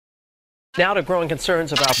Now to growing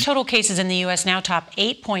concerns about total cases in the U.S. now top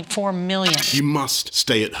 8.4 million. You must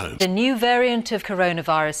stay at home. The new variant of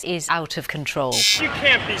coronavirus is out of control. You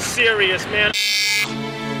can't be serious, man.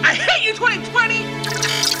 I hate you,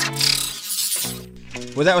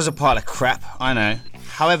 2020! Well, that was a pile of crap, I know.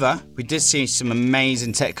 However, we did see some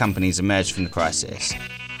amazing tech companies emerge from the crisis.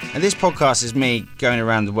 And this podcast is me going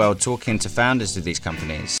around the world talking to founders of these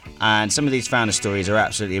companies. And some of these founder stories are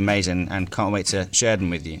absolutely amazing and can't wait to share them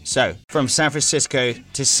with you. So, from San Francisco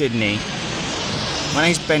to Sydney, my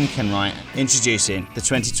name's Ben Kenwright, introducing the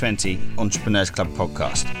 2020 Entrepreneurs Club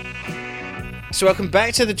podcast. So welcome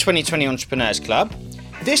back to the 2020 Entrepreneurs Club.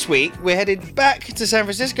 This week, we're headed back to San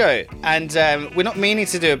Francisco. And we're not meaning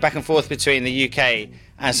to do a back and forth between the UK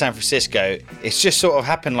and San Francisco. It's just sort of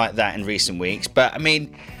happened like that in recent weeks. But, I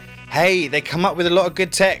mean, hey, they come up with a lot of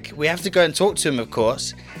good tech. We have to go and talk to them, of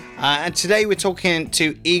course. And today we're talking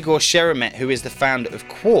to Igor Sheremet, who is the founder of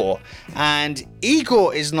Qooore. And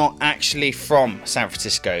Igor is not actually from San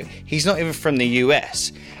Francisco. He's not even from the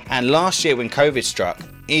US. And last year when COVID struck,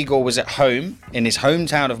 Igor was at home in his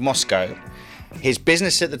hometown of Moscow. His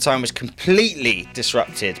business at the time was completely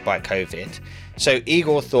disrupted by COVID. So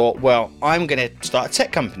Igor thought, well, I'm going to start a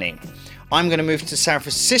tech company. I'm going to move to San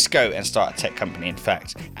Francisco and start a tech company, in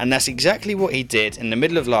fact. And that's exactly what he did in the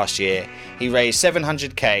middle of last year. He raised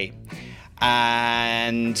 $700K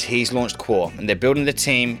and he's launched Qooore. And they're building the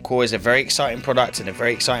team. Qooore is a very exciting product and a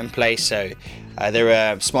very exciting place. So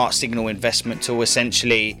they're a smart signal investment tool,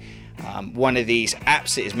 essentially. One of these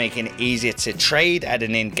apps that is making it easier to trade,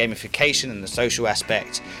 adding in gamification and the social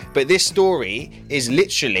aspect. But this story is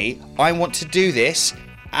literally, I want to do this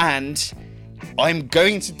and I'm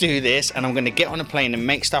going to do this and I'm going to get on a plane and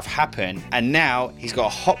make stuff happen. And now he's got a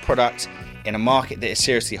hot product in a market that is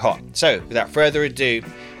seriously hot. So without further ado,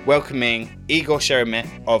 welcoming Igor Sheremet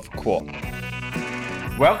of Qooore.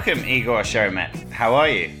 Welcome, Igor Sheremet. How are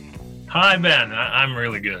you? Hi, Ben. I'm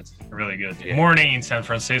really good. Really good. Yeah. Morning in San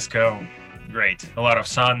Francisco. Great. A lot of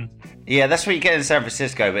sun. Yeah, that's what you get in San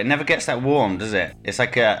Francisco, but it never gets that warm, does it? It's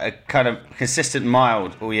like a kind of consistent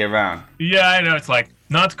mild all year round. Yeah, I know. It's like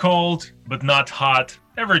not cold, but not hot.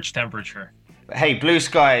 Average temperature. But hey, blue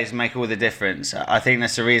skies make all the difference. I think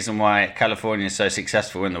that's the reason why California is so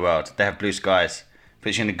successful in the world. They have blue skies.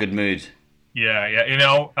 Puts you in a good mood. Yeah. You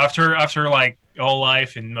know, after like all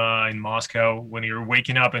life in Moscow, when you're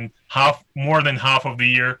waking up and more than half of the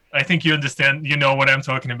year, I think you understand, you know what I'm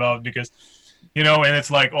talking about, because, you know, and it's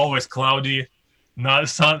like always cloudy. Not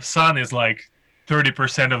sun is like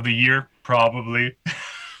 30% of the year, probably.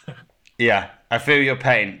 Yeah, I feel your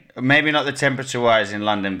pain. Maybe not the temperature-wise in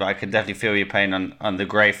London, but I can definitely feel your pain on the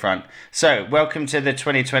grey front. So, welcome to the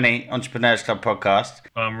 2020 Entrepreneurs Club podcast.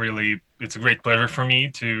 It's a great pleasure for me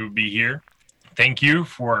to be here. Thank you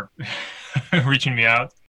for reaching me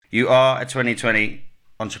out. You are a 2020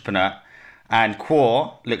 entrepreneur, and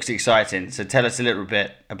Qooore looks exciting. So, tell us a little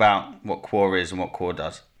bit about what Qooore is and what Qooore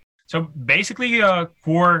does. So, basically,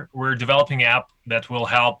 Qooore, we're developing an app that will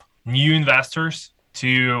help new investors.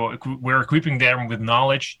 We're equipping them with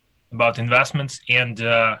knowledge about investments and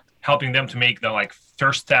helping them to make the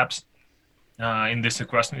first steps in this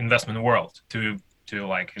investment world. To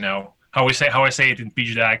like, you know, how I say it in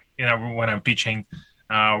pitch deck. You know, when I'm pitching,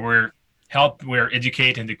 we're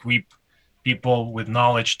educate and equip people with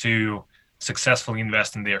knowledge to successfully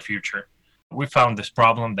invest in their future. We found this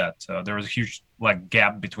problem that there was a huge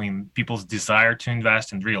gap between people's desire to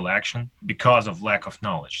invest and real action because of lack of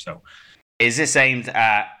knowledge. So. Is this aimed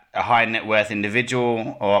at a high net worth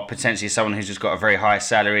individual or potentially someone who's just got a very high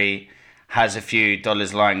salary, has a few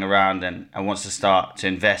dollars lying around and wants to start to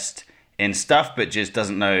invest in stuff, but just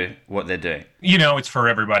doesn't know what they're doing? You know, it's for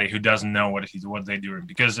everybody who doesn't know what they're doing.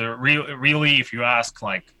 Because really, if you ask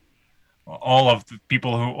all of the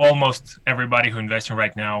people almost everybody who invests in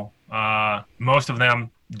right now, most of them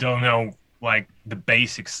don't know the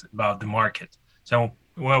basics about the market. So,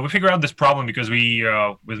 well, we figured out this problem because we,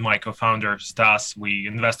 with my co-founder Stas, we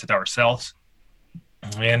invested ourselves,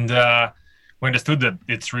 and we understood that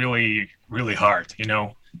it's really, really hard. You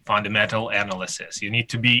know, fundamental analysis. You need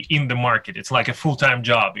to be in the market. It's like a full-time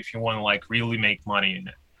job if you want to really make money in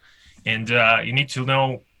it, and you need to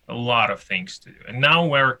know a lot of things to do. And now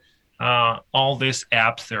where all these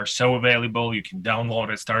apps, they're so available, you can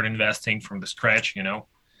download it, start investing from the scratch. You know,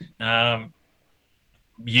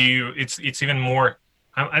 it's even more.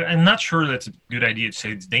 I'm not sure that's a good idea to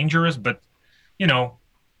say it's dangerous, but, you know,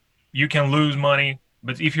 you can lose money.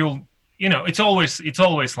 But if you know, it's always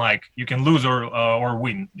like you can lose or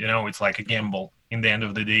win. You know, it's like a gamble in the end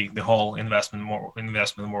of the day, the whole investment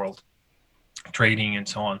world, trading and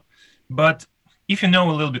so on. But if you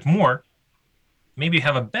know a little bit more, maybe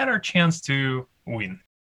have a better chance to win.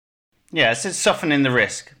 Yeah, it's softening the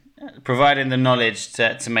risk, providing the knowledge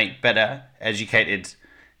to make better, educated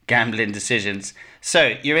gambling decisions.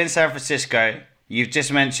 So you're in San Francisco. You've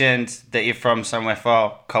just mentioned that you're from somewhere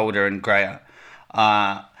far colder and grayer.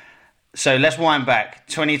 So let's wind back.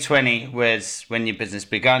 2020 was when your business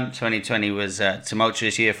began. 2020 was a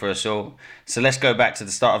tumultuous year for us all. So let's go back to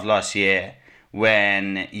the start of last year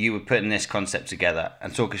when you were putting this concept together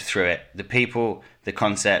and talk us through it, the people, the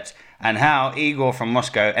concept, and how Igor from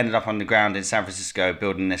Moscow ended up on the ground in San Francisco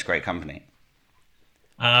building this great company.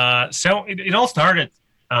 So it all started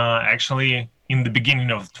actually in the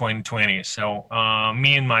beginning of 2020. So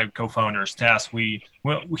me and my co-founder Stas, he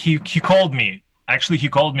called me. Actually, he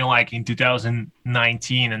called me like in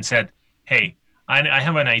 2019 and said, "Hey, I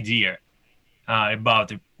have an idea about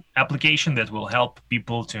the application that will help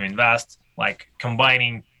people to invest, like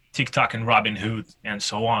combining TikTok and Robinhood and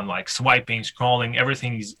so on, like swiping, scrolling,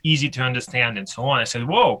 everything is easy to understand and so on." I said,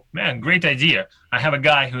 "Whoa, man, great idea. I have a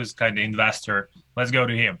guy who's kind of investor. Let's go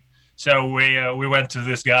to him." So we went to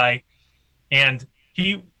this guy, and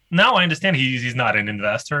now I understand he's not an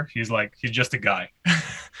investor. He's just a guy.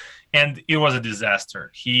 And it was a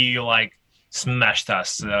disaster. He smashed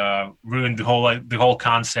us, ruined the whole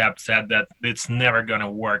concept, said that it's never gonna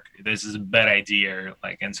work. This is a bad idea,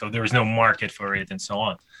 and so there was no market for it, and so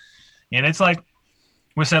on. And it's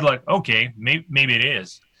we said okay, maybe it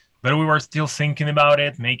is, but we were still thinking about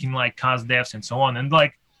it, making cost devs and so on, and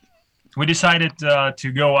we decided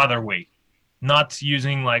to go other way, not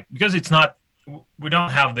using because it's not, we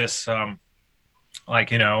don't have this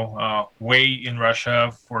way in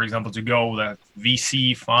Russia, for example, to go the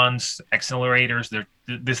VC funds, accelerators.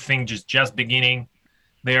 This thing just beginning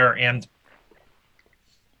there, and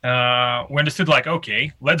we understood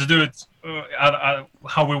okay, let's do it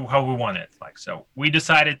how we want it. So we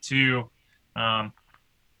decided to.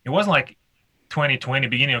 It was 2020,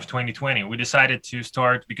 beginning of 2020. We decided to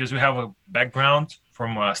start because we have a background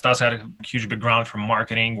from Stas had a huge background from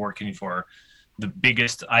marketing, working for the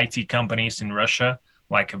biggest IT companies in Russia,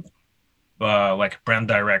 like a brand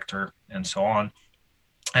director and so on.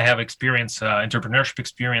 I have entrepreneurship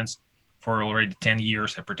experience for already 10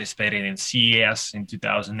 years. I participated in CES in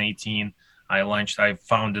 2018. I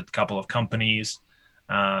founded a couple of companies,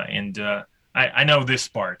 and I know this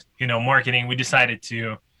part. Marketing. We decided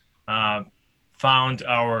to found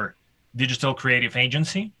our digital creative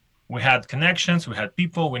agency. We had connections. We had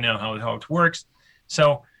people. We know how it works.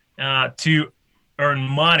 So to earn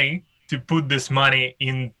money, to put this money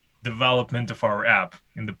in development of our app,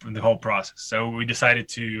 in the whole process. So we decided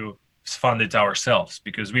to fund it ourselves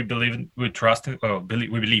because we believe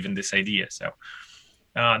in this idea. So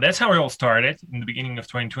that's how it all started in the beginning of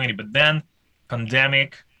 2020. But then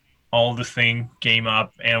pandemic, all the thing came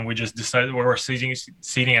up, and we just decided, we were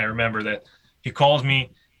sitting. I remember that he calls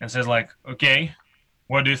me and says okay,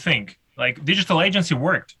 what do you think? Digital agency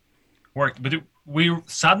worked, but we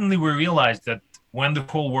realized that when the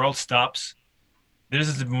whole world stops, this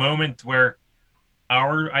is a moment where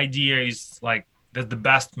our idea is that's the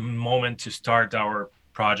best moment to start our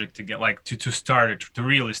project, to get to start it, to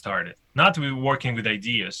really start it, not to be working with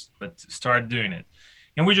ideas, but to start doing it.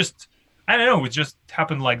 And we just, I don't know, it just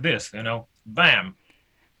happened like this, bam.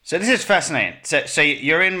 So this is fascinating. So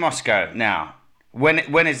you're in Moscow now.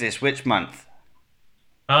 When is this? Which month?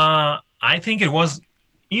 I think it was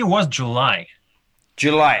July.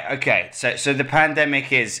 July. Okay. So the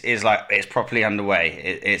pandemic is it's properly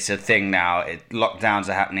underway. It's a thing now. Lockdowns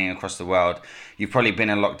are happening across the world. You've probably been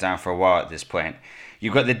in lockdown for a while at this point.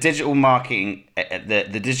 You've got the digital marketing.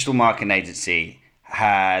 The digital marketing agency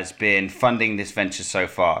has been funding this venture so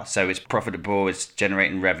far. So it's profitable. It's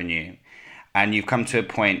generating revenue, and you've come to a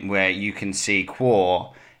point where you can see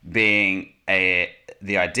Qooore being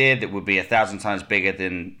the idea that would be 1,000 times bigger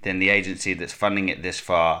than the agency that's funding it this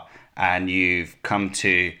far. And you've come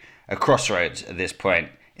to a crossroads at this point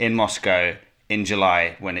in Moscow in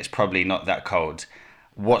July when it's probably not that cold.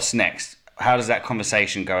 What's next? How does that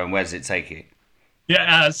conversation go, and where does it take you?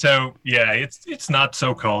 Yeah, it's not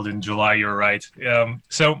so cold in July. You're right.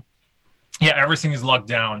 Everything is locked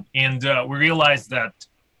down, and we realized that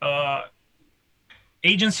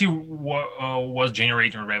agency was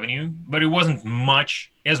generating revenue, but it wasn't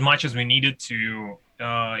as much as we needed to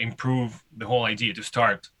improve the whole idea, to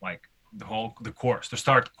start the course, to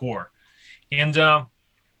start Qooore. And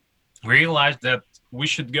we realized that we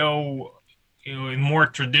should go in more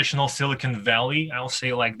traditional Silicon Valley, I'll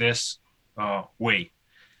say this way.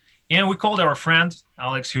 And we called our friend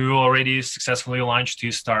Alex, who already successfully launched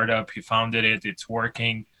his startup. He founded it, it's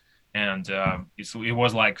working, and it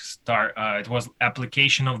was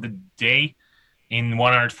application of the day. in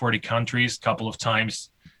 140 countries, a couple of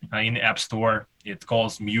times in the App Store. It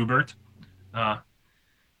calls Mubert,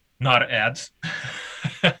 not ads.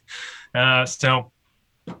 So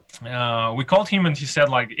we called him and he said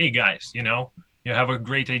like, hey guys, you have a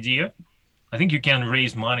great idea. I think you can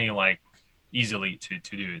raise money like easily to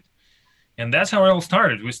do it. And that's how it all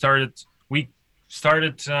started. We started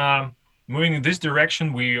moving in this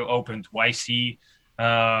direction. We opened YC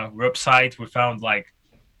website. We found like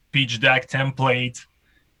pitch deck template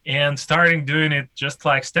and starting doing it just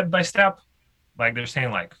like step by step. Like they're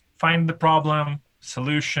saying like find the problem,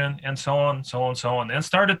 solution, and so on, and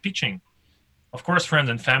started pitching. Of course, friends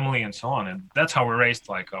and family and so on. And that's how we raised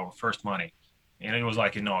like our first money. And it was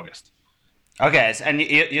like in August. Okay, and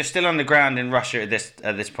you're still on the ground in Russia at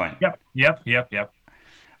this point? Yep.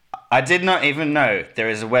 I did not even know there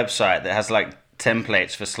is a website that has like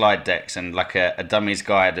templates for slide decks and like a dummy's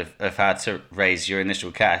guide of how to raise your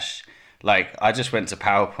initial cash. Like I just went to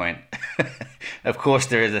PowerPoint. Of course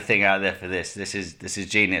there is a thing out there for this. This is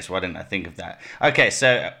genius. Why didn't I think of that? Okay,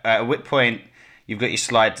 so at what point you've got your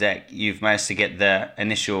slide deck, you've managed to get the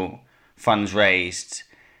initial funds raised.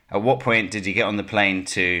 At what point did you get on the plane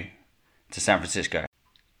to San Francisco?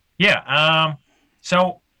 Yeah,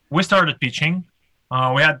 so we started pitching.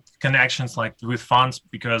 We had connections like with funds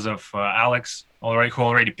because of Alex who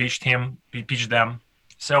already pitched them.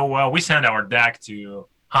 So we sent our deck to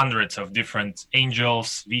hundreds of different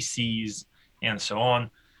angels, VCs, and so on.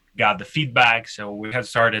 Got the feedback, so we had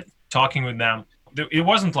started talking with them. It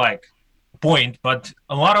wasn't like point, but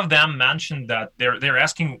a lot of them mentioned that they're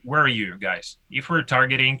asking, where are you guys? If we're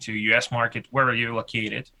targeting to US market, where are you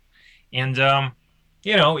located? And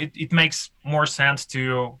it makes more sense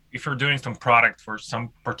to, if you're doing some product for some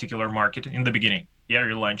particular market in the beginning,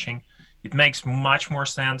 you're launching, it makes much more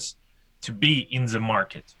sense to be in the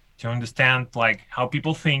market, to understand like how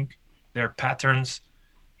people think, their patterns,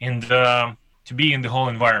 and to be in the whole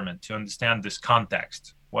environment, to understand this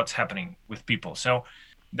context, what's happening with people. So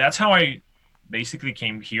that's how I basically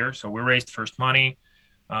came here. So we raised first money.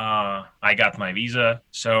 I got my visa.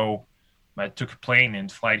 So I took a plane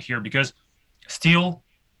and flight here because still,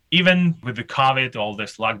 even with the COVID, all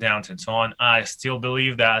this lockdowns and so on, I still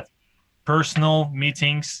believe that personal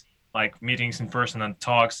meetings, like meetings in person and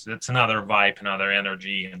talks, that's another vibe, another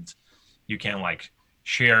energy, and you can like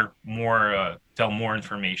share more, tell more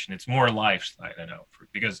information. It's more life, I don't know,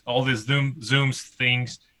 because all these Zooms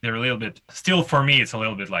things, they're a little bit, still for me, it's a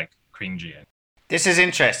little bit like cringy. This is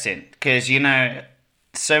interesting because,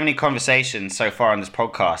 so many conversations so far on this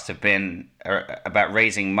podcast have been about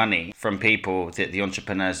raising money from people that the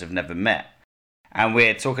entrepreneurs have never met. And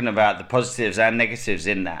we're talking about the positives and negatives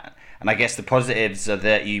in that. And I guess the positives are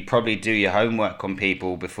that you probably do your homework on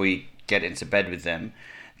people before you get into bed with them.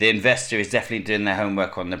 The investor is definitely doing their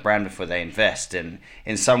homework on the brand before they invest. And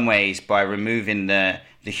in some ways, by removing the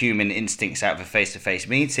human instincts out of a face-to-face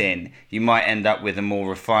meeting, you might end up with a more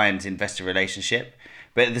refined investor relationship.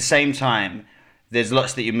 But at the same time, there's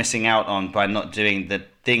lots that you're missing out on by not doing the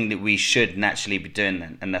thing that we should naturally be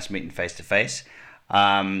doing, and that's meeting face-to-face.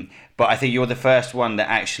 But I think you're the first one that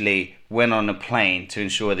actually went on a plane to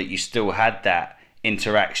ensure that you still had that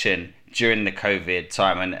interaction during the COVID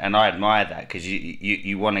time, and I admire that because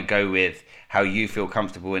you want to go with how you feel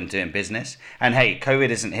comfortable in doing business. And hey, COVID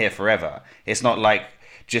isn't here forever. It's not like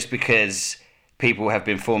just because people have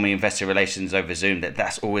been forming investor relations over Zoom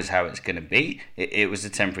that's always how it's going to be. It was a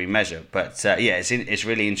temporary measure, but it's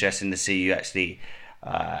really interesting to see you actually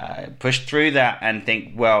push through that and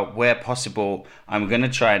think, well, where possible, I'm going to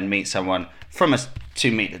try and meet someone from a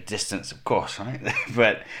 2-meter distance, of course, right?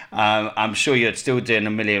 But I'm sure you're still doing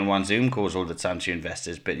 1,000,001 Zoom calls all the time to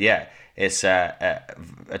investors. But yeah, it's I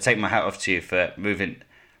take my hat off to you for moving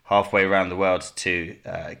halfway around the world to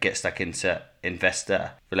get stuck into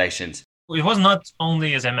investor relations. It was not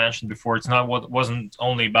only, as I mentioned before, wasn't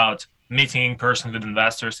only about meeting in person with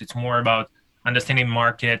investors. It's more about understanding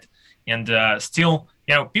market, and still,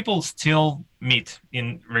 people still meet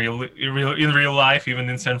in real life, even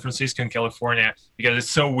in San Francisco and California, because it's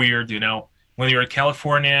so weird. When you're in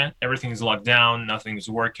California, everything is locked down, nothing is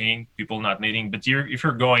working, people not meeting. But if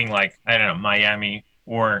you're going like, I don't know, Miami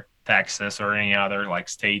or Texas or any other like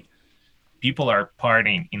state, people are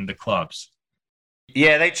partying in the clubs.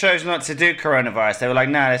 Yeah, they chose not to do coronavirus. They were like,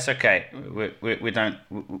 "No, it's okay. We're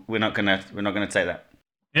not gonna take that."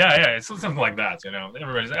 Yeah, it's something like that.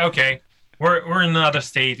 Everybody's like, okay. We're in another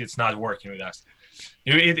state. It's not working with us.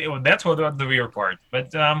 That's what the weird part.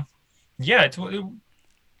 But I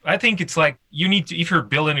think it's like you need to, if you're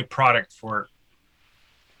building a product for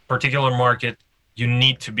particular market, you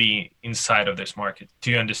need to be inside of this market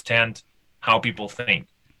to understand how people think,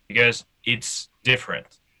 because it's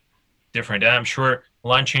different. And I'm sure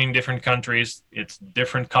launching in different countries, it's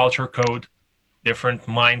different culture code, different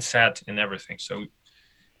mindset and everything. So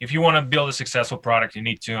if you want to build a successful product, you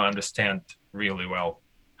need to understand really well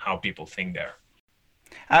how people think there.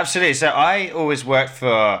 Absolutely. So I always worked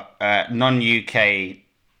for non-UK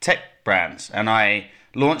tech brands, and I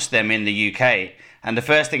launched them in the UK. And the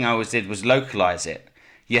first thing I always did was localize it.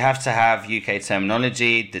 You have to have UK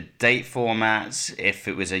terminology, the date formats. If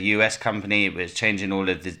it was a US company, it was changing all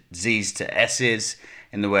of the Z's to S's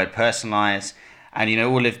in the word personalize. And,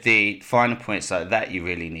 all of the finer points like that you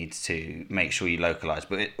really need to make sure you localize,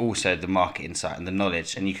 but also the market insight and the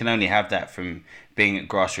knowledge. And you can only have that from being at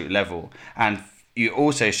grassroots level. And you're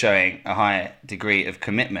also showing a higher degree of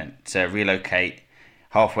commitment to relocate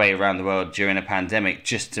halfway around the world during a pandemic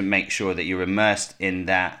just to make sure that you're immersed in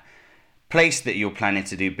that place that you're planning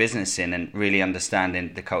to do business in and really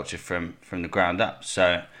understanding the culture from the ground up.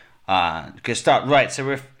 So good start. Right, so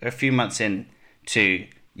we're a few months in to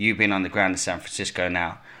you being on the ground in San Francisco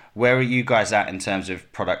now. Where are you guys at in terms of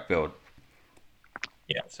product build?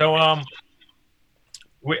 Yeah, so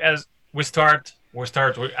we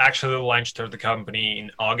actually launched the company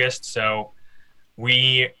in August. So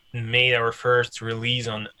we made our first release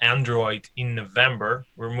on Android in November.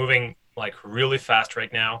 We're moving like really fast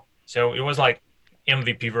right now. So it was like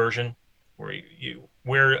MVP version where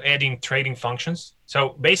we're adding trading functions.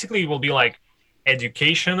 So basically it will be like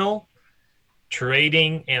educational,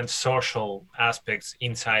 trading, and social aspects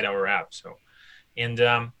inside our app. So,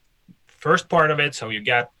 and first part of it, so you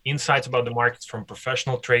get insights about the markets from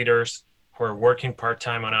professional traders who are working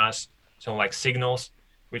part-time on us. So like signals,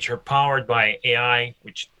 which are powered by AI,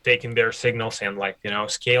 which taking their signals and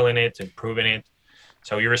scaling it, improving it.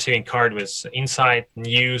 So you're receiving card with insight,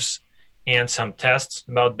 news, and some tests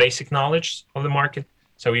about basic knowledge of the market.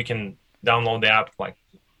 So you can download the app. Like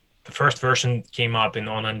the first version came up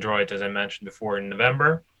on Android, as I mentioned before, in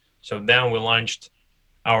November. So then we launched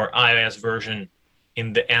our iOS version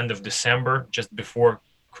in the end of December, just before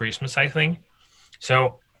Christmas, I think.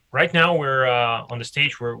 So right now we're on the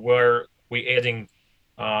stage where we're adding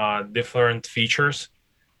different features.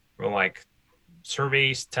 We're like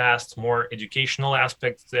surveys, tests, more educational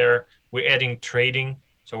aspects there. We're adding trading.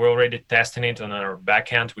 So we're already testing it on our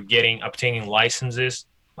backend. We're obtaining licenses,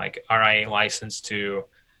 like RIA license to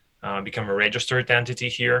become a registered entity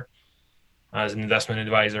here as an investment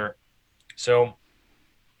advisor. So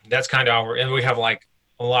that's kind of and we have like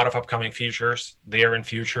a lot of upcoming features there in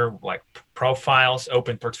future, like profiles,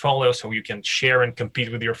 open portfolio, so you can share and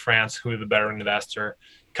compete with your friends who is the better investor,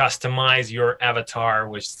 customize your avatar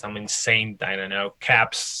with some insane,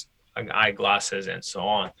 caps, eyeglasses, and so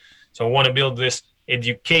on. So I want to build this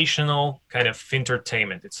educational kind of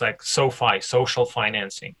entertainment. It's like SoFi, social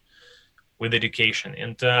financing with education.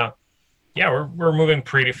 And we're moving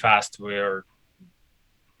pretty fast. We're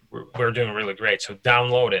doing really great. So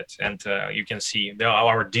download it, and you can see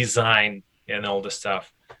our design and all the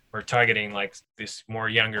stuff. We're targeting like this more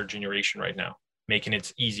younger generation right now, making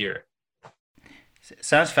it easier.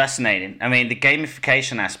 Sounds fascinating. I mean, the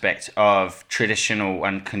gamification aspect of traditional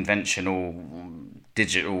and conventional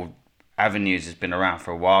digital avenues has been around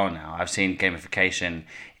for a while now. I've seen gamification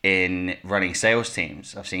in running sales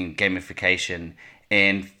teams. I've seen gamification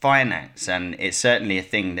in finance, and it's certainly a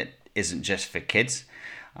thing that isn't just for kids.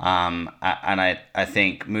 And I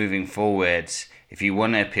think moving forward, if you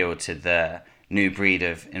want to appeal to the new breed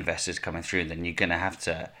of investors coming through, then you're going to have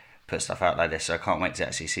to put stuff out like this. So I can't wait to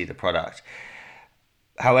actually see the product.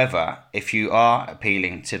 However, if you are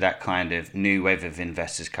appealing to that kind of new wave of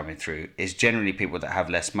investors coming through, it's generally people that have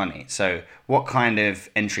less money. So what kind of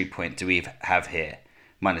entry point do we have here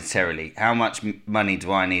monetarily? How much money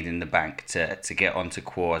do I need in the bank to get onto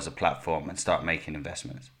Qooore as a platform and start making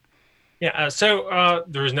investments? Yeah, so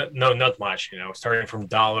there's not much, starting from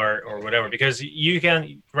 $1 or whatever, because you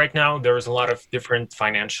can, right now, there's a lot of different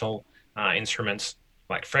financial instruments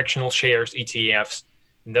like fractional shares, ETFs.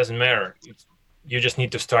 It doesn't matter. You just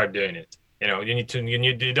need to start doing it.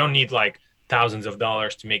 You don't need like thousands of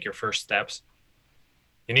dollars to make your first steps.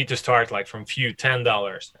 You need to start like from $10,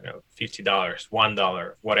 $50,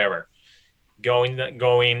 $1, whatever. Go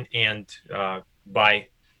in and buy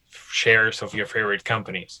shares of your favorite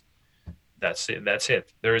companies. That's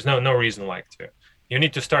it. There is no reason like to. You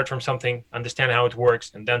need to start from something, understand how it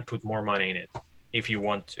works, and then put more money in it if you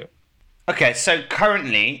want to. Okay, so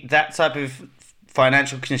currently that type of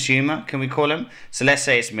financial consumer, can we call him? So let's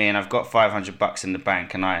say it's me and I've got $500 in the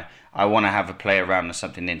bank and I want to have a play around with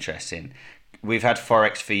something interesting. We've had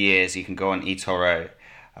Forex for years. You can go on eToro.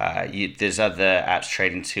 There's other apps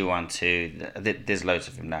trading 212. There's loads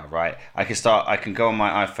of them now, right? I can go on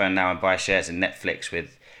my iPhone now and buy shares in Netflix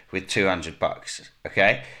with $200.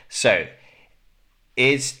 Okay, so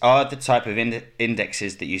are the type of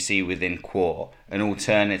indexes that you see within Qooore an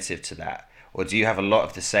alternative to that, or do you have a lot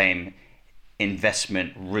of the same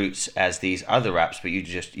investment routes as these other apps, but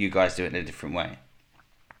you guys do it in a different way?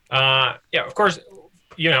 Yeah, of course.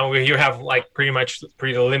 You have like pretty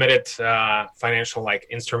limited financial like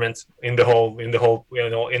instruments in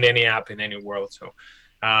any app in any world. So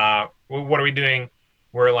what are we doing?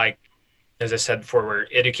 We're like, as I said before, we're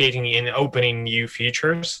educating and opening new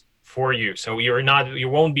features for you. So you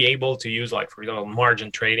won't be able to use, like, for example,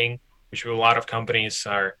 margin trading, which a lot of companies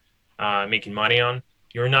are making money on.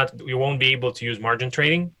 You won't be able to use margin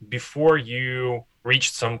trading before you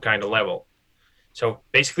reach some kind of level. So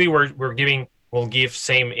basically we'll give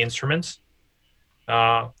same instruments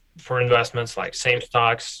for investments, like same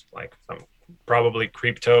stocks, like some probably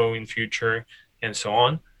crypto in future and so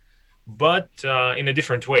on, but in a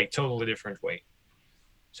different way, totally different way.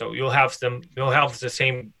 So you'll have the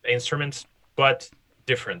same instruments, but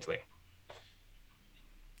differently.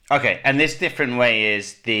 Okay, and this different way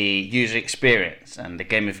is the user experience and the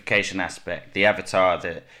gamification aspect, the avatar,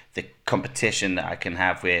 the competition that I can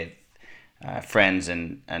have with friends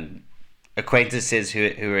and acquaintances who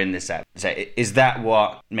are in this app. So is that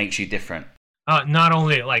what makes you different? Not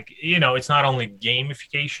only it's not only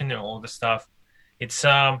gamification and all the stuff. It's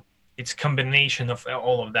combination of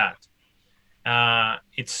all of that.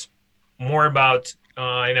 It's more about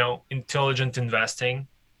intelligent investing,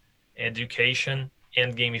 education,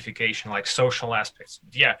 and gamification, like social aspects.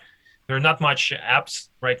 Yeah, there are not much apps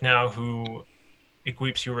right now who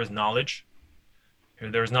equips you with knowledge.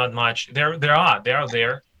 There's not much. They are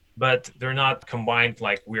there, but they're not combined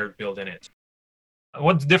like we're building it.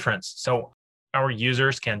 What's the difference? So our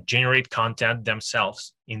users can generate content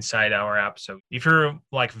themselves inside our app. So if you're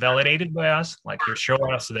like validated by us, like you show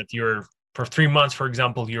us that for 3 months, for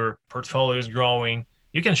example, your portfolio is growing,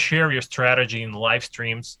 you can share your strategy in live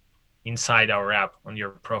streams inside our app on your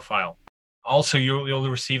profile. Also, you'll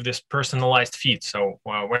receive this personalized feed. So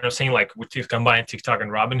when I'm saying like we combine TikTok and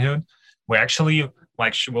Robinhood, we actually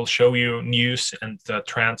will show you news and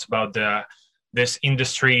trends about this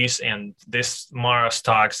industries and this Mara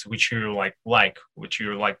stocks which you which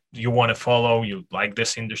you want to follow. You like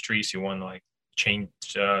this industries, you want to like change,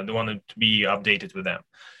 want to be updated with them.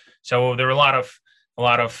 So there are a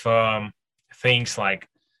lot of things like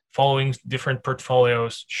following different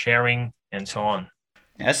portfolios, sharing, and so on.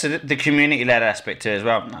 Yeah, so the community-led aspect too as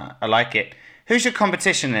well. I like it. Who's your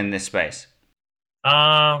competition in this space?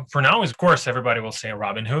 For now, of course, everybody will say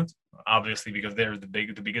Robinhood, obviously, because they're the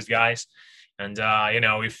biggest guys. And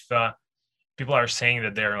if people are saying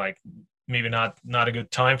that they're like maybe not a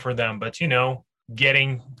good time for them, but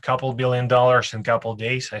getting a couple $1 billion in a couple of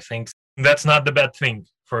days, I think that's not the bad thing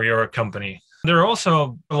for your company. There are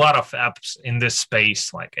also a lot of apps in this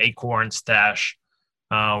space, like Acorn, Stash,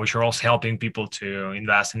 which are also helping people to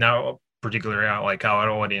invest. And now, particularly like our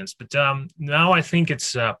audience. But now I think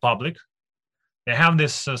it's public. They have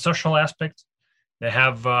this social aspect. They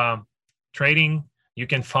have trading. You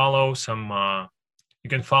can follow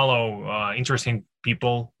interesting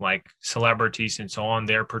people like celebrities and so on,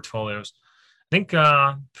 their portfolios. I think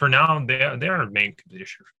for now they are our main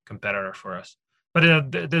competitor for us. But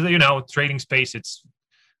trading space,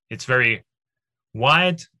 it's very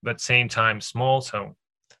wide, but same time small. So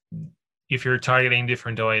if you're targeting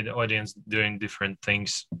different audience doing different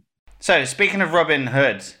things. So speaking of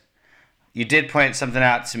Robinhood, you did point something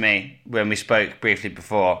out to me when we spoke briefly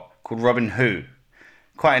before called Robin Who.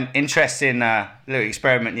 Quite an interesting little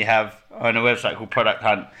experiment you have on a website called Product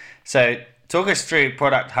Hunt. So talk us through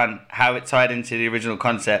Product Hunt, how it tied into the original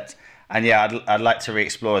concept. And yeah, I'd like to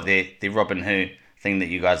re-explore the Robin Who thing that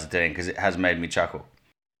you guys are doing, because it has made me chuckle.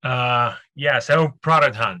 So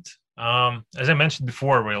Product Hunt. As I mentioned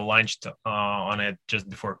before, we launched on it just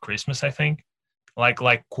before Christmas, I think, like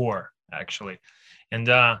Qooore, actually. And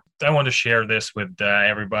I want to share this with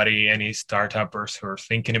everybody, any startuppers who are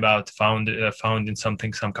thinking about founding some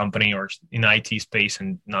company or in IT space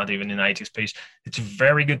and not even in IT space. It's a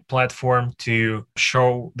very good platform to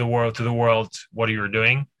show the world what you're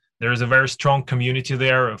doing. There's a very strong community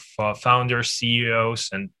there of founders, CEOs,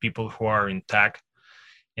 and people who are in tech.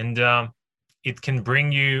 And it can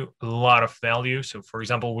bring you a lot of value. So, for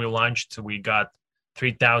example, we got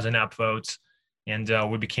 3,000 app votes, and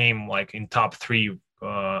we became like in top 3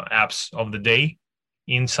 apps of the day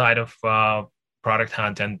inside of Product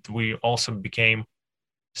Hunt, and we also became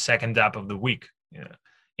second app of the week. Yeah.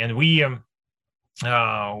 And we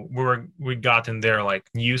we got in their like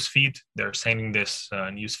news feed. They're sending this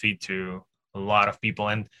news feed to a lot of people,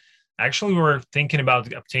 and actually we're thinking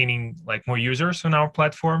about obtaining like more users on our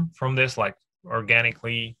platform from this, like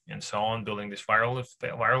organically and so on, building this viral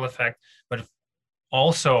effect. But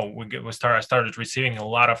also I started receiving a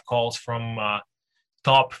lot of calls from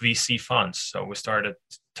top VC funds. So we started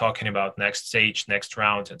talking about next stage, next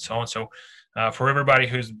round, and so on. So for everybody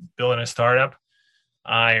who's building a startup,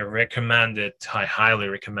 I highly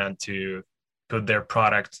recommend to put their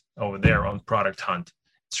product over there on Product Hunt.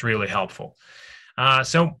 It's really helpful.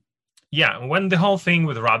 So yeah, when the whole thing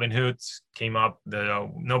with Robinhood came up,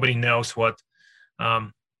 nobody knows what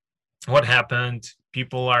happened.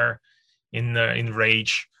 People are in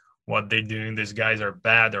rage. What they're doing, these guys are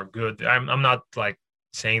bad or good. I'm not like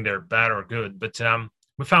saying they're bad or good, but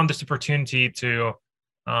we found this opportunity to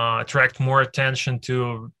attract more attention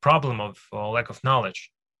to problem of lack of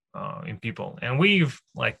knowledge in people. And we've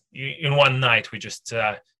like in one night we just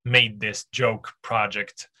made this joke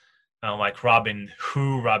project like Robin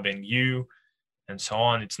Who, Robin You, and so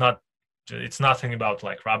on. It's nothing about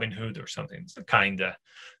like Robin Hood or something.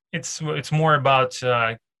 It's more about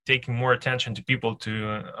taking more attention to people to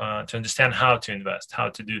understand how to invest, how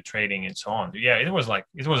to do trading, and so on. Yeah, it was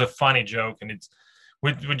a funny joke, and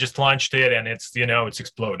we just launched it, and it's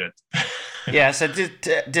exploded. Yeah, so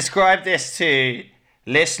describe this to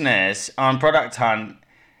listeners. On Product Hunt,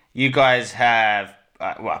 you guys have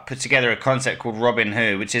put together a concept called Robin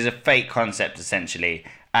Who, which is a fake concept essentially,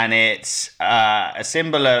 and it's a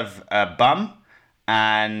symbol of a bum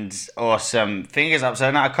or some fingers up. So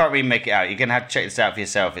no, I can't really make it out. You're gonna have to check this out for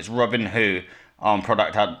yourself. It's Robin Who on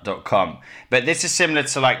producthunt.com. But this is similar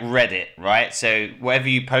to like Reddit, right? So whatever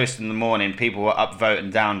you post in the morning, people will upvote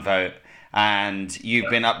and downvote, and you've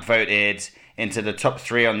been upvoted into the top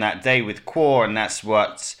 3 on that day with Qooore, and that's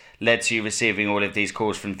what's led to you receiving all of these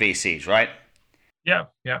calls from VCs, right? Yeah.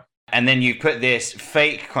 And then you put this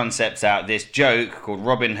fake concept out, this joke called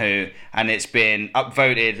Robin Who, and it's been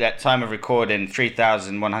upvoted at time of recording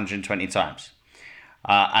 3,120 times.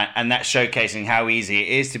 And that's showcasing how easy it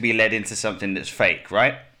is to be led into something that's fake,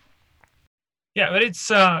 right? Yeah, but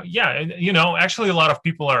it's actually a lot of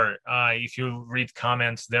people are if you read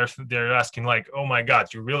comments, they're asking like, oh my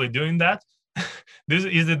God, you're really doing that?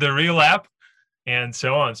 Is it the real app? And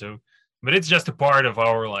so on. So, but it's just a part of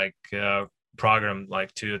our like program,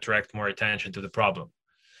 like to attract more attention to the problem.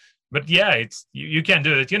 But yeah, it's you can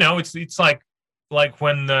do it. It's like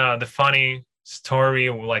when the funny story,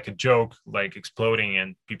 like a joke, like exploding,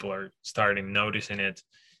 and people are starting noticing it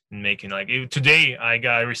and making like today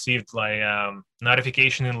I received like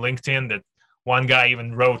notification in LinkedIn that one guy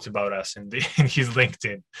even wrote about us in his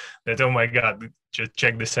LinkedIn that, oh my God, just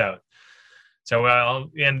check this out. So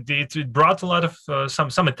and it brought a lot of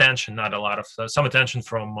some attention, not a lot of some attention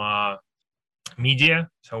from media.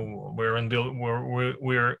 So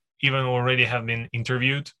we're even already have been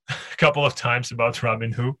interviewed a couple of times about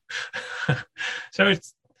Robin Who. So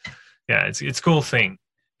it's a cool thing.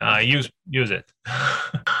 Use it.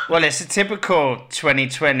 Well, it's a typical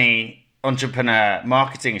 2020 entrepreneur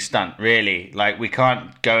marketing stunt, really. Like, we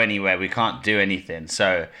can't go anywhere, we can't do anything.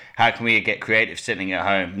 So how can we get creative sitting at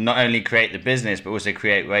home? Not only create the business, but also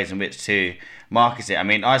create ways in which to market it. I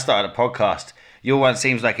mean, I started a podcast. Your one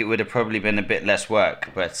seems like it would have probably been a bit less work,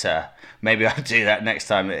 but maybe I'll do that next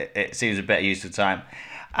time. It seems a better use of time.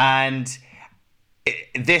 And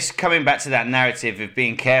this, coming back to that narrative of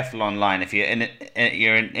being careful online, if you're an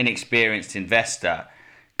inexperienced investor,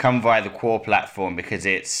 come via the Qooore platform, because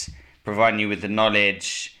it's providing you with the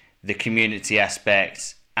knowledge, the community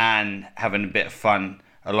aspects, and having a bit of fun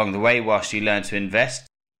along the way whilst you learn to invest.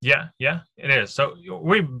 Yeah, it is. So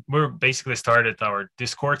we're basically started our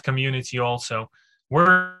Discord community also.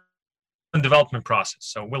 We're in development process.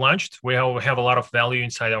 So we launched. We have a lot of value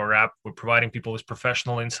inside our app. We're providing people with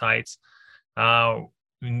professional insights,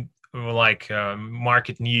 like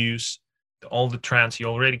market news, all the trends. You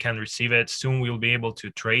already can receive it. Soon we'll be able to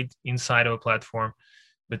trade inside of a platform.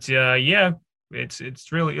 But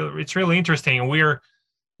it's really interesting. And we're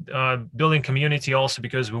building community also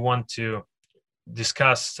because we want to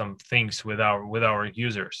discuss some things with our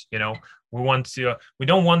users. We don't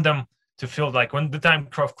want them to feel like when the time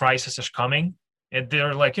of crisis is coming, and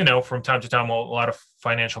they're like, from time to time a lot of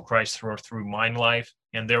financial crises roar through my life,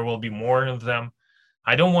 and there will be more of them.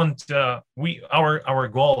 I don't want our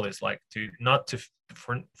goal is like not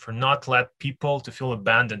let people to feel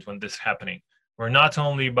abandoned when this is happening. We're not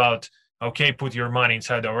only about, okay, put your money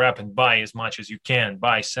inside our app and buy as much as you can,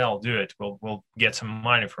 buy, sell, do it. We'll get some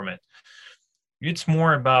money from it. It's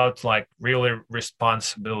more about like really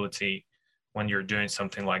responsibility when you're doing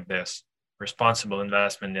something like this. responsible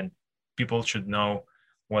investment, and people should know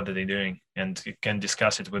what are they doing, and you can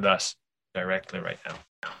discuss it with us directly right now.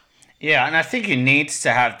 Yeah, and I think you need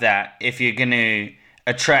to have that if you're going to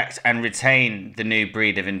attract and retain the new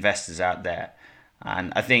breed of investors out there.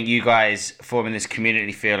 And I think you guys forming this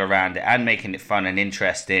community feel around it and making it fun and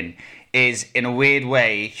interesting is, in a weird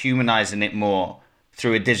way, humanizing it more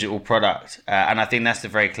through a digital product. And I think that's the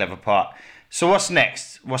very clever part. So what's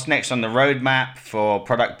next? What's next on the roadmap for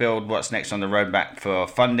product build? What's next on the roadmap for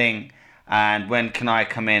funding? And when can I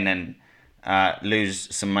come in and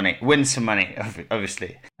lose some money, win some money,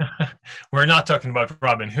 obviously? We're not talking about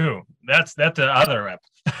Robinhood. That's the other app.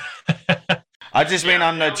 I just mean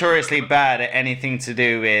I'm notoriously bad at anything to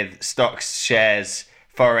do with stocks, shares,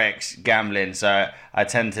 forex, gambling. So I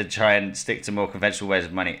tend to try and stick to more conventional ways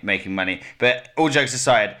of making money. But all jokes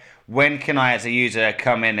aside, when can I, as a user,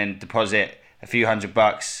 come in and deposit a few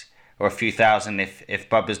 $100 or a few thousand if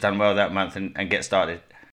Bubba's done well that month and get started?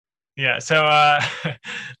 Yeah, so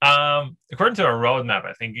according to our roadmap,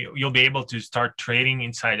 I think you'll be able to start trading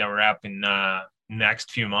inside our app in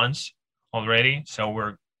next few months already. So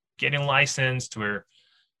we're getting licensed, we're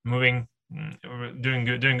moving, we're doing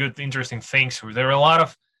good, interesting things. There are a lot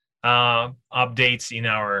of updates in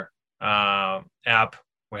our app.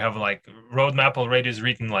 We have like roadmap already is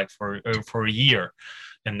written like for a year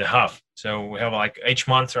and a half. So we have like each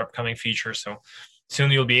month are upcoming features. So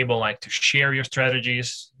soon you'll be able like to share your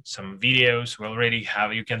strategies, some videos. We already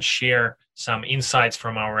have, you can share some insights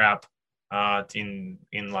from our app in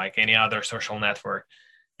like any other social network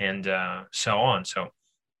and so on. So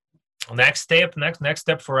next step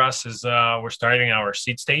for us is we're starting our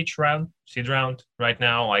seed round right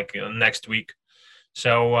now, like next week.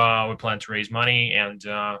 So we plan to raise money and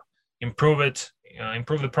improve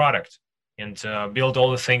the product and build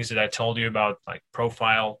all the things that I told you about, like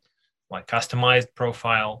profile, like customized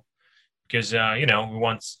profile, because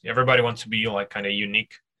everybody wants to be like kind of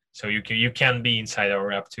unique. So you can be inside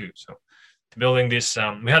our app too. So building this,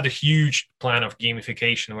 we had a huge plan of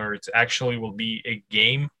gamification where it actually will be a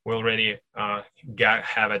game. We already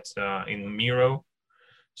have it in Miro,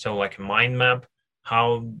 so like a mind map.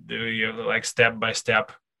 How do you like step by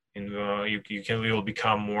step, and you'll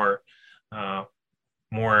become more.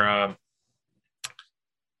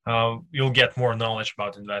 You'll get more knowledge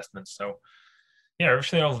about investments. So yeah,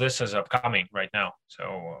 everything of this is upcoming right now.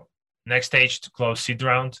 So next stage to close seed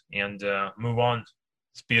round and move on.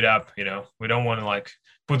 Speed up, we don't want to like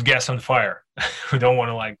put gas on fire. We don't want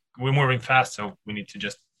to like, we're moving fast, so we need to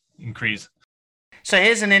just increase. So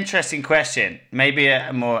here's an interesting question, maybe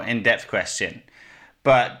a more in-depth question,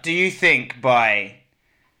 but do you think by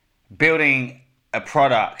building a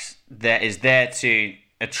product that is there to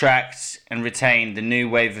attract and retain the new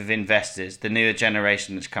wave of investors, the newer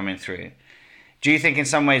generation that's coming through, do you think in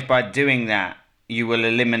some ways by doing that you will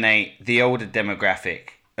eliminate the older demographic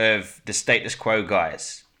of the status quo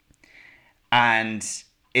guys? And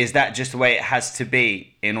is that just the way it has to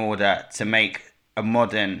be in order to make a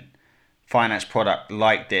modern finance product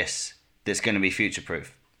like this that's going to be future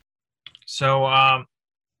proof? So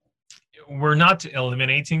we're not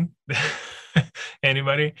eliminating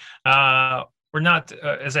anybody. We're not,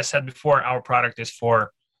 as I said before, our product is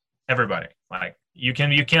for everybody. Like you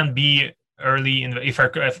can be early in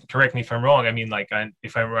correct me if I'm wrong. I mean, like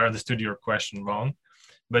if I understood your question wrong.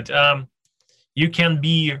 But you can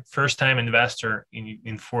be first-time investor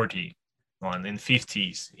in 40, in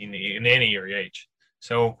 50s, in any your age.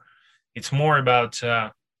 So it's more about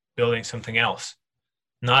building something else,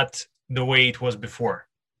 not the way it was before.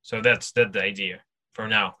 So that's the idea for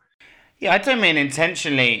now. Yeah, I don't mean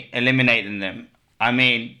intentionally eliminating them. I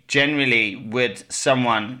mean, generally, would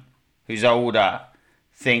someone who's older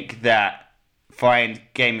think that find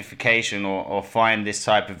gamification or find this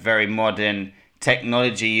type of very modern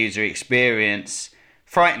technology user experience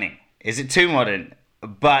frightening? Is it too modern?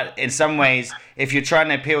 But in some ways, if you're trying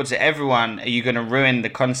to appeal to everyone, are you going to ruin the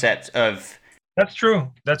concept of... That's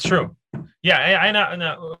true. Yeah, I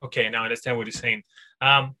know. Okay, now I understand what you're saying.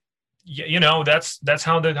 That's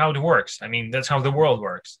how it works. I mean, that's how the world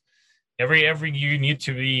works. Every you need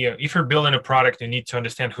to be, if you're building a product, you need to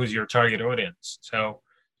understand who's your target audience. So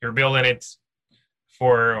you're building it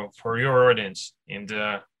for your audience, and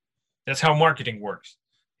that's how marketing works.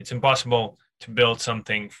 It's impossible to build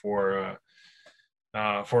something for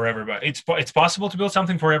everybody. It's possible to build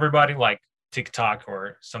something for everybody, like TikTok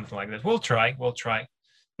or something like that. We'll try.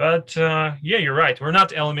 But yeah, you're right. We're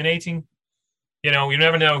not eliminating. You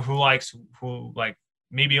never know who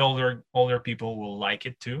maybe older people will like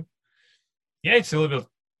it too. Yeah, it's a little bit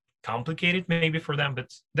complicated maybe for them,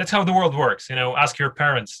 but that's how the world works. Ask your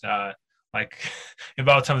parents like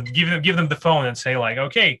about something, give them the phone and say like,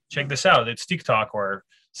 okay, check this out, it's TikTok or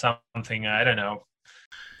something, I don't know.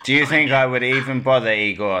 Do you think I would even bother,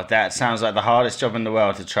 Igor? That sounds like the hardest job in the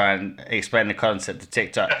world to try and explain the concept of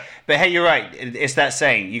TikTok. But hey, you're right. It's that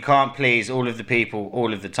saying, you can't please all of the people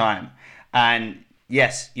all of the time. And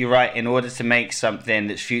yes, you're right. In order to make something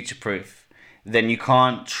that's future-proof, then you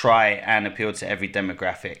can't try and appeal to every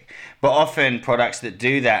demographic. But often products that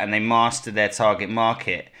do that and they master their target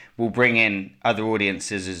market will bring in other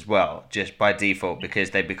audiences as well, just by default, because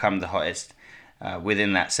they become the hottest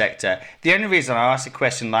within that sector. The only reason I ask a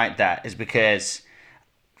question like that is because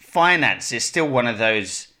finance is still one of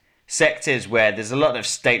those sectors where there's a lot of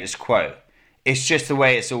status quo. It's just the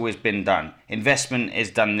way it's always been done. Investment is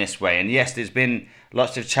done this way. And yes, there's been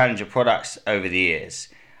lots of challenger products over the years,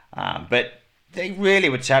 but they really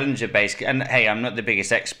were challenger based. And hey, I'm not the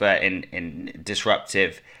biggest expert in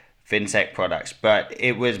disruptive fintech products, but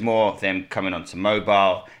it was more of them coming onto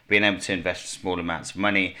mobile, being able to invest small amounts of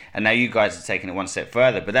money, and now you guys are taking it one step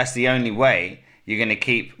further. But that's the only way you're going to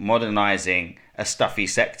keep modernizing a stuffy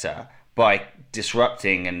sector, by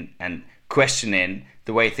disrupting and questioning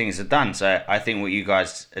the way things are done. So I think what you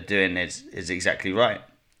guys are doing is exactly right.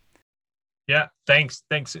 Yeah, thanks.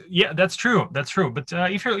 Yeah, that's true. But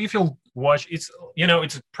if you watch, it's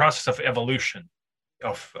a process of evolution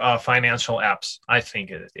of financial apps. I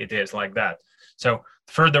think it is like that. So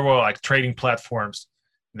furthermore, like trading platforms,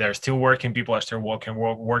 they're still working. People are still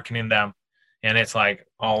working in them, and it's like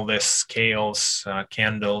all this scales,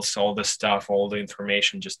 candles, all this stuff, all the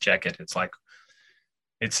information. Just check it. It's like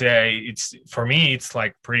it's for me, it's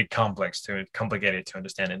like pretty complicated to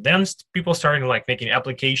understand. And then people starting like making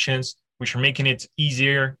applications which are making it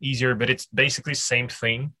easier, but it's basically the same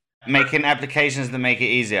thing. Making applications that make it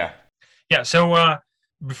easier. Yeah. So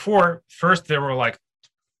before, first there were like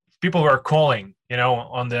people were calling,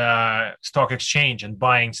 on the stock exchange and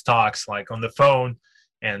buying stocks like on the phone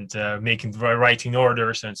and writing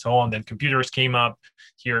orders and so on. Then computers came up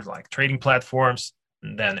here, like trading platforms,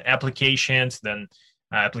 and then applications,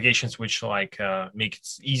 applications which like make it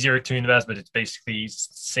easier to invest, but it's basically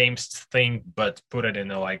same thing, but put it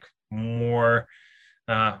in a like more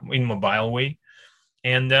in mobile way.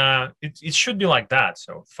 And it should be like that.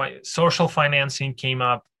 So social financing came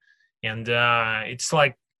up, and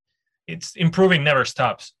it's improving, never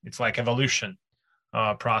stops. It's like evolution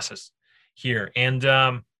process here. And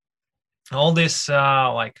all this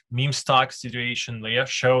like meme stock situation, Leah,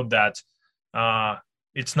 showed that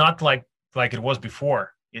it's not like it was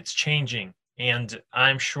before. It's changing, and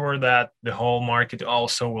I'm sure that the whole market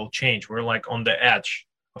also will change. We're like on the edge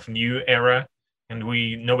of a new era, and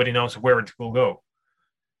nobody knows where it will go,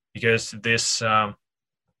 because this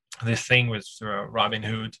thing with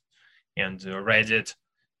Robinhood and Reddit,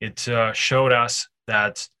 it showed us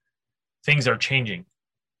that things are changing,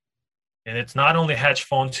 and it's not only hedge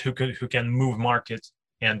funds who can move markets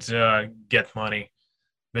and get money,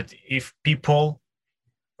 but if people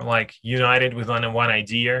are like united with one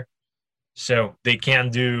idea, so they can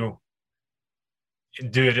do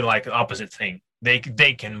it like the opposite thing. They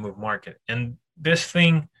can move market, and this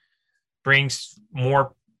thing brings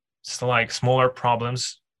more like smaller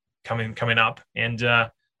problems coming up, and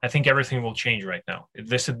I think everything will change right now.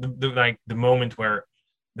 This is the moment where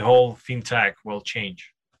the whole fintech will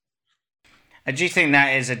change. And do you think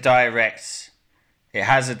that is it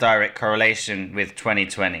has a direct correlation with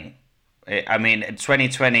 2020? I mean,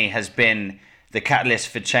 2020 has been the catalyst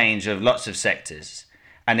for change of lots of sectors,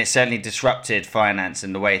 and it certainly disrupted finance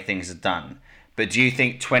and the way things are done. But do you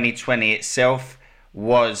think 2020 itself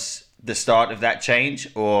was the start of that change,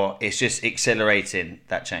 or it's just accelerating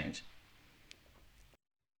that change?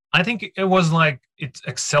 I think it was like it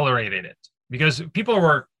accelerated it, because people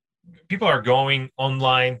are going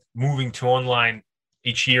online, moving to online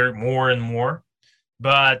each year more and more.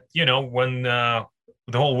 But when the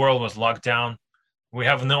whole world was locked down, we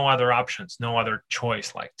have no other options, no other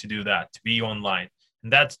choice like to do that, to be online,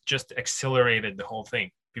 and that just accelerated the whole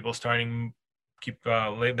thing. People starting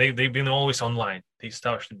they've been always online. They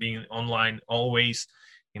started being online always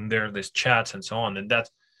in this chats and so on, and that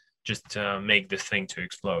just make this thing to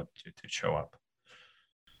explode, to show up.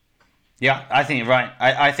 Yeah, I think you're right.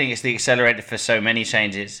 I think it's the accelerator for so many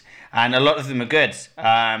changes, and a lot of them are good.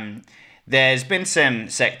 There's been some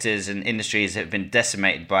sectors and industries that have been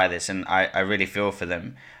decimated by this, and I really feel for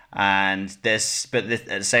them. And at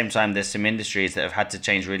the same time, there's some industries that have had to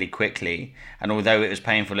change really quickly. And although it was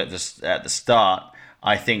painful at the start,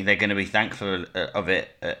 I think they're going to be thankful of it,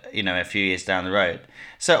 a few years down the road.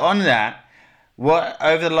 So on that, what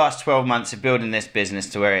over the last 12 months of building this business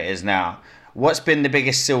to where it is now, What's been the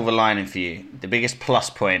biggest silver lining for you? The biggest plus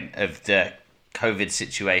point of the COVID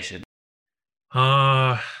situation?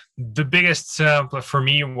 The biggest for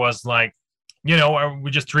me was like,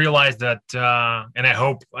 we just realized that, and I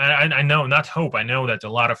hope, I know, not hope, I know that a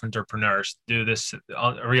lot of entrepreneurs do this,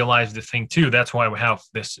 realize the thing too. That's why we have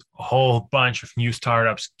this whole bunch of new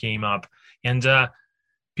startups came up, and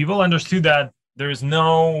people understood that there is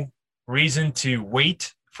no reason to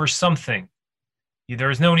wait for something.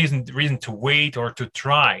 There is no reason to wait or to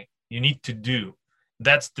try. You need to do.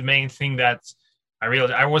 That's the main thing that I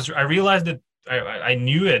realized. I realized that I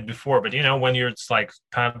knew it before, but when it's like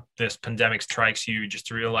this pandemic strikes you, just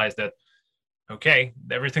realize that, okay,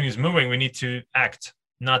 everything is moving. We need to act,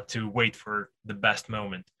 not to wait for the best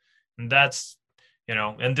moment. And that's,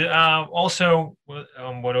 and also what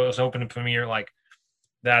was open for me, like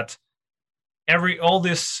that all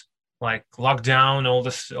this like lockdown,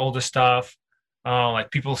 all this stuff,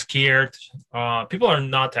 like people scared. People are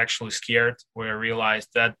not actually scared. We realized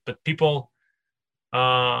that, but people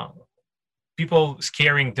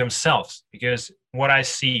scaring themselves, because what I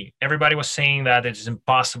see, everybody was saying that it's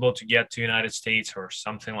impossible to get to United States or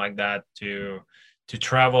something like that, to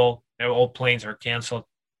travel. All planes are canceled.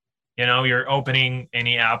 You're opening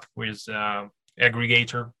any app with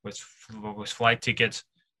aggregator with flight tickets,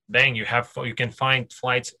 bang, you can find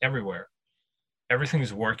flights everywhere. Everything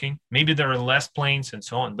is working. Maybe there are less planes and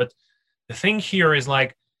so on, but the thing here is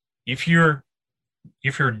like, if you're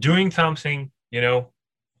doing something, you'll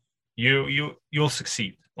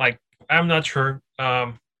succeed. Like, I'm not sure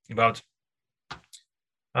about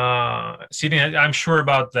sitting. I'm sure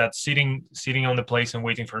about that. Sitting on the place and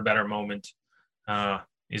waiting for a better moment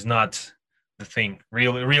is not the thing.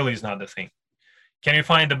 Really is not the thing. Can you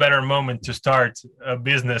find a better moment to start a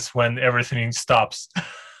business when everything stops?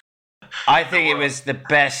 I think it was the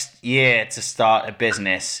best year to start a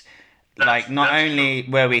business. Like, not only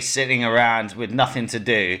were we sitting around with nothing to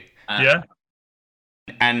do,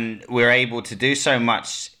 and we're able to do so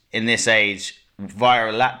much in this age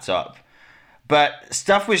via a laptop, but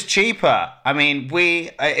stuff was cheaper. I mean,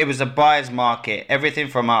 it was a buyer's market. Everything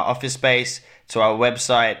from our office space to our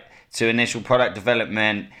website to initial product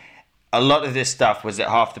development, a lot of this stuff was at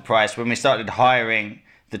half the price. When we started hiring,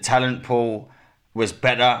 the talent pool was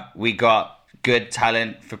better. We got good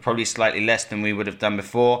talent for probably slightly less than we would have done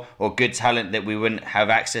before, or good talent that we wouldn't have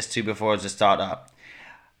access to before as a startup.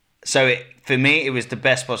 So for me, it was the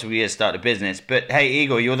best possible year to start a business. But hey,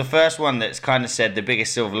 Igor, you're the first one that's kind of said the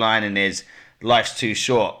biggest silver lining is life's too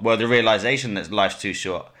short. Well, the realization that life's too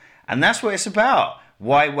short. And that's what it's about.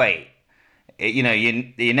 Why wait? You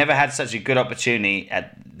never had such a good opportunity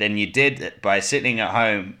than you did by sitting at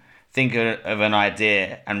home, thinking of an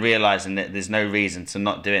idea and realizing that there's no reason to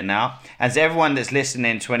not do it now. And to everyone that's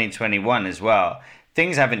listening in 2021 as well,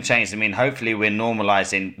 things haven't changed. I mean, hopefully we're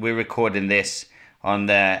normalizing. We're recording this on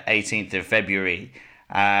the 18th of February.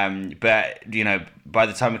 But, by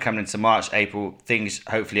the time we're coming into March, April, things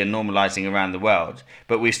hopefully are normalizing around the world.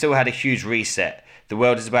 But we've still had a huge reset. The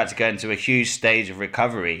world is about to go into a huge stage of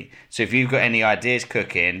recovery. So if you've got any ideas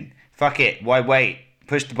cooking, fuck it. Why wait?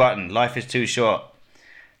 Push the button. Life is too short.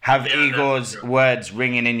 Have Igor's words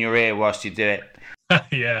ringing in your ear whilst you do it.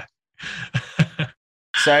 Yeah.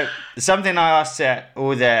 So something I asked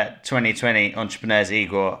all the 2020 entrepreneurs,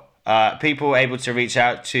 Igor, people able to reach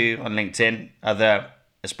out to on LinkedIn, other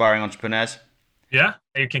aspiring entrepreneurs? Yeah,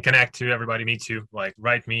 you can connect to everybody. Me too. Like,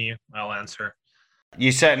 write me, I'll answer.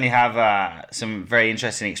 You certainly have some very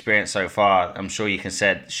interesting experience so far. I'm sure you can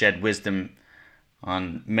shed wisdom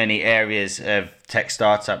on many areas of tech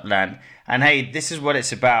startup land. And hey, this is what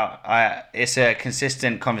it's about. It's a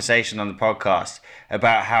consistent conversation on the podcast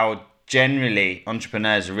about how generally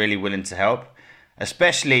entrepreneurs are really willing to help,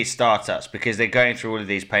 especially startups, because they're going through all of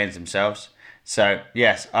these pains themselves. So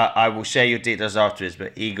yes, I will share your details afterwards,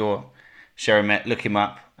 but Igor Sheremet, look him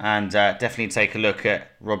up, and definitely take a look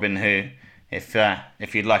at Robinhood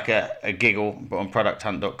if you'd like a giggle, but on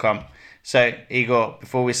producthunt.com. So Igor,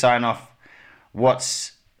 before we sign off,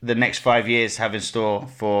 what's the next 5 years have in store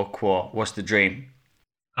for Qooore? What's the dream?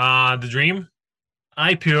 The dream?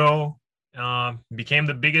 IPO, became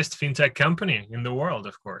the biggest fintech company in the world,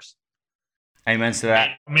 of course. Amen to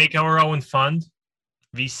that. Make our own fund,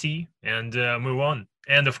 VC, and move on.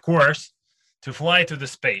 And of course, to fly to the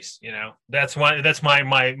space. That's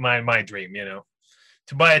my dream.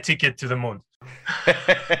 To buy a ticket to the moon.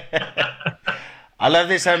 I love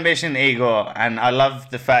this ambition, Igor, and I love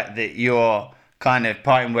the fact that your kind of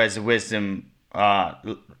parting words of wisdom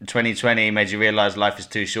 2020 made you realize life is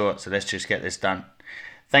too short, so let's just get this done.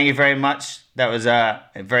 Thank you very much. That was a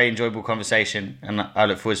very enjoyable conversation, and I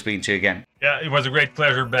look forward to speaking to you again. Yeah, it was a great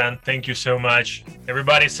pleasure, Ben. Thank you so much.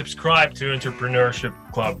 Everybody subscribe to Entrepreneurship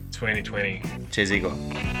Club 2020. Cheers, Igor.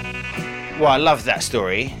 Well, I love that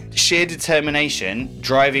story. Sheer determination,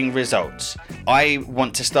 driving results. I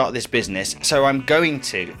want to start this business, so I'm going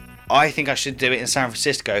to. I think I should do it in San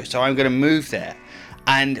Francisco, so I'm going to move there.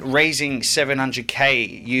 And raising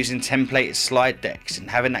 700k using templated slide decks and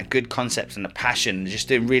having that good concept and the passion and just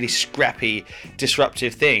doing really scrappy,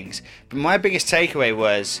 disruptive things. But my biggest takeaway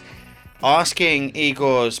was asking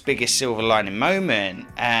Igor's biggest silver lining moment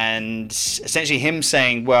and essentially him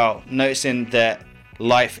saying, well, noticing that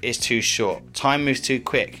life is too short, time moves too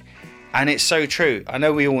quick. And it's so true. I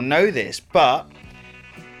know we all know this, but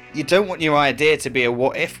you don't want your idea to be a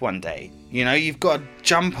what if one day. You know, you've got to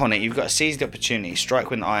jump on it. You've got to seize the opportunity,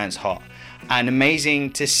 strike when the iron's hot. And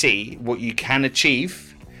amazing to see what you can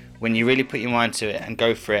achieve when you really put your mind to it and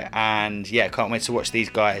go for it. And yeah, can't wait to watch these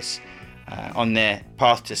guys on their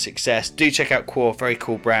path to success. Do check out Qooore, very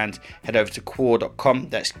cool brand. Head over to Qooore.com.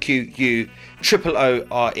 That's QUOORE.com.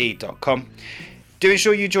 Do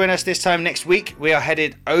ensure you join us this time next week. We are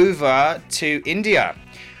headed over to India.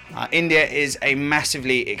 India is a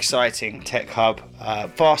massively exciting tech hub,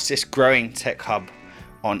 fastest growing tech hub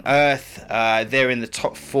on earth. They're in the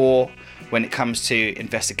top 4 when it comes to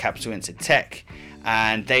investor capital into tech,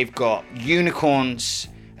 and they've got unicorns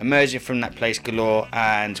emerging from that place galore,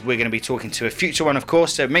 and we're going to be talking to a future one, of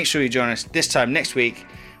course, so make sure you join us this time next week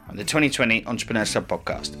on the 2020 Entrepreneurs Club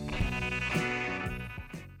podcast.